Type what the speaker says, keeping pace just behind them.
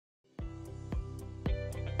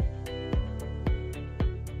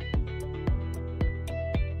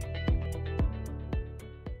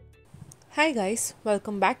Hi guys,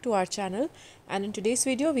 welcome back to our channel, and in today's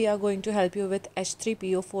video we are going to help you with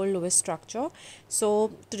H3PO4 Lewis structure.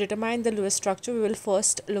 So to determine the Lewis structure, we will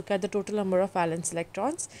first look at the total number of valence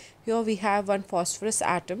electrons. Here we have one phosphorus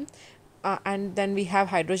atom, and then we have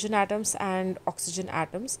hydrogen atoms and oxygen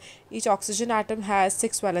atoms. Each oxygen atom has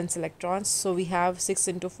 6 valence electrons, so we have 6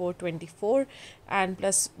 into 4 24, and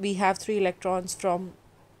plus we have 3 electrons from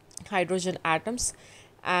hydrogen atoms,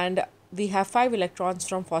 and we have 5 electrons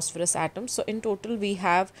from phosphorus atoms. So in total we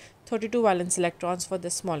have 32 valence electrons for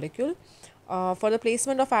this molecule. For the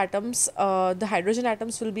placement of atoms, the hydrogen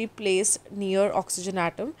atoms will be placed near oxygen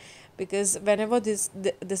atom, because whenever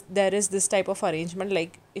there is this type of arrangement,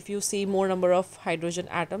 like if you see more number of hydrogen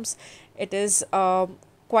atoms, it is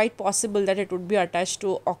quite possible that it would be attached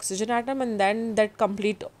to oxygen atom, and then that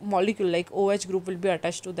complete molecule like OH group will be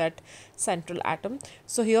attached to that central atom.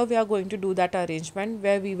 So here we are going to do that arrangement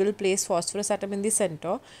where we will place phosphorus atom in the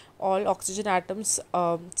center, all oxygen atoms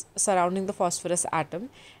surrounding the phosphorus atom,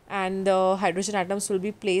 and the hydrogen atoms will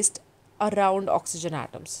be placed around oxygen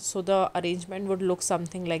atoms. So the arrangement would look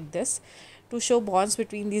something like this. To show bonds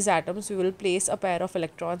between these atoms, we will place a pair of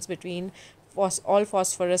electrons between all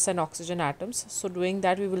phosphorus and oxygen atoms. So doing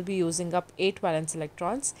that, we will be using up 8 valence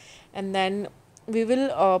electrons, and then we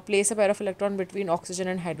will place a pair of electron between oxygen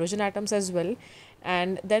and hydrogen atoms as well,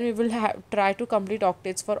 and then we will try to complete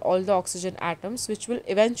octets for all the oxygen atoms, which will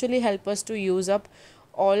eventually help us to use up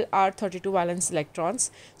all our 32 valence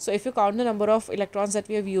electrons. So if you count the number of electrons that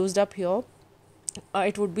we have used up here,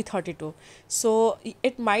 it would be 32. So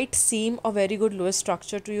it might seem a very good Lewis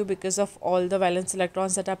structure to you because of all the valence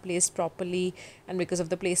electrons that are placed properly and because of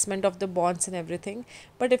the placement of the bonds and everything.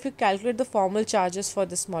 But if you calculate the formal charges for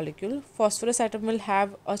this molecule, phosphorus atom will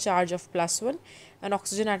have a charge of +1 and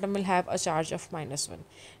oxygen atom will have a charge of -1.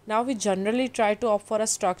 Now we generally try to opt for a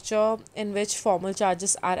structure in which formal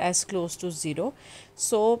charges are as close to 0.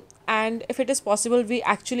 So, and if it is possible, we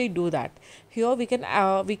actually do that. Here we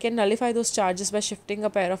can nullify those charges by shifting a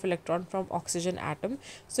pair of electron from oxygen atom.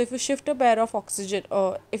 So if you shift a pair of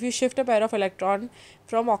electron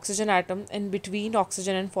from oxygen atom in between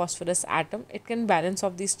oxygen and phosphorus atom, it can balance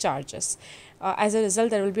off these charges. As a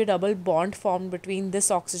result, there will be a double bond formed between this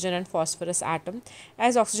oxygen and phosphorus atom.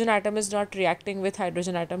 As oxygen atom is not reacting with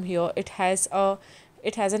hydrogen atom here, it has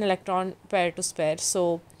an electron pair to spare,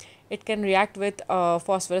 so it can react with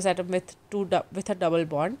phosphorus atom with a double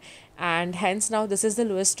bond, and hence now this is the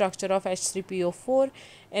Lewis structure of H3PO4,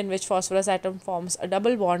 in which phosphorus atom forms a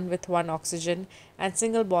double bond with one oxygen and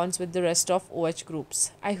single bonds with the rest of OH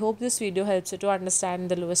groups. I hope this video helps you to understand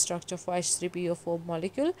the Lewis structure for H3PO4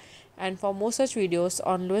 molecule, and for more such videos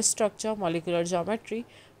on Lewis structure, molecular geometry,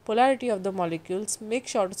 polarity of the molecules, make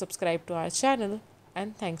sure to subscribe to our channel,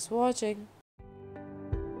 and thanks for watching.